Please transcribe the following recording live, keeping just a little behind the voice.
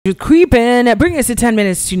Creeping, bring us to 10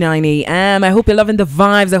 minutes to 9 a.m. I hope you're loving the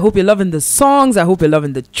vibes. I hope you're loving the songs. I hope you're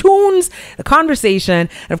loving the tunes, the conversation.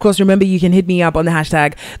 And of course, remember, you can hit me up on the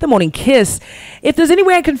hashtag The Morning Kiss. If there's any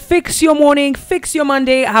way I can fix your morning, fix your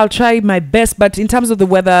Monday, I'll try my best. But in terms of the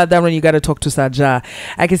weather, that one you got to talk to Saja.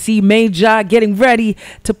 I can see Major getting ready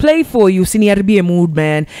to play for you. Senior be a mood,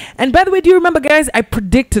 man. And by the way, do you remember, guys, I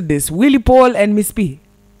predicted this. Willie Paul and Miss P.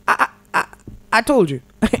 I told you.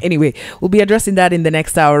 Anyway, we'll be addressing that in the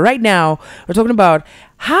next hour. Right now, we're talking about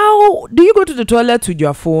how do you go to the toilet with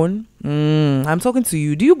your phone? I'm talking to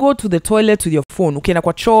you. Do you go to the toilet with your phone? Okay,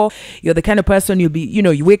 you're the kind of person you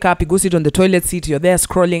wake up, you go sit on the toilet seat, you're there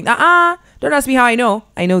scrolling. Don't ask me how I know.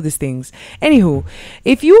 I know these things. Anywho,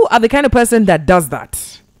 if you are the kind of person that does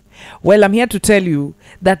that, well, I'm here to tell you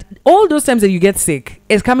that all those times that you get sick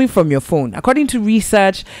is coming from your phone. According to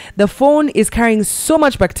research, the phone is carrying so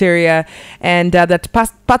much bacteria, and that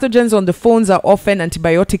pathogens on the phones are often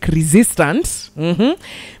antibiotic resistant.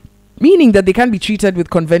 Meaning that they can't be treated with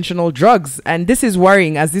conventional drugs. And this is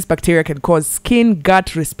worrying, as this bacteria can cause skin,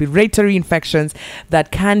 gut, respiratory infections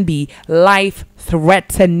that can be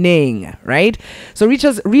life-threatening, right? So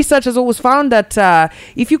research has always found that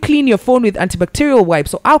if you clean your phone with antibacterial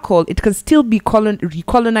wipes or alcohol, it can still be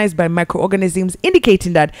recolonized by microorganisms,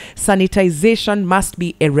 indicating that sanitization must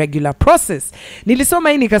be a regular process. Nilisoma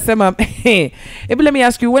hii nikasema, let me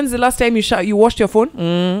ask you, when's the last time you washed your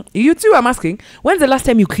phone? You too, I'm asking. When's the last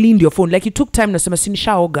time you cleaned your phone? Like you took time, nasema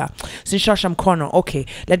sinishaoga, sinishaosha mkono. Okay,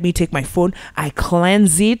 let me take my phone, I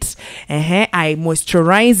cleanse it, I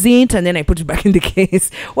moisturize it, and then I put it back in the case.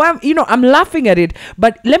 Well, I'm laughing at it,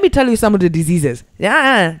 but let me tell you some of the diseases.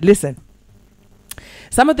 Listen.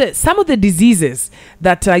 Some of the diseases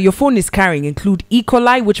that your phone is carrying include E.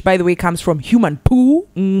 coli, which, by the way, comes from human poo.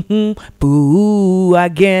 Poo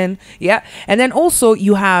again. Yeah. And then also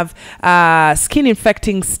you have skin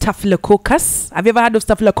infecting staphylococcus. Have you ever heard of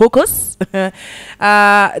staphylococcus?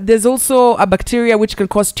 There's also a bacteria which can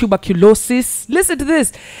cause tuberculosis. Listen to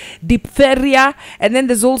this. Diphtheria. And then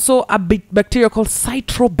there's also a bacteria called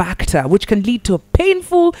Citrobacter, which can lead to a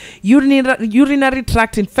painful urinary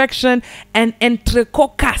tract infection and enterococcus.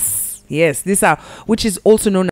 Yes, which is also known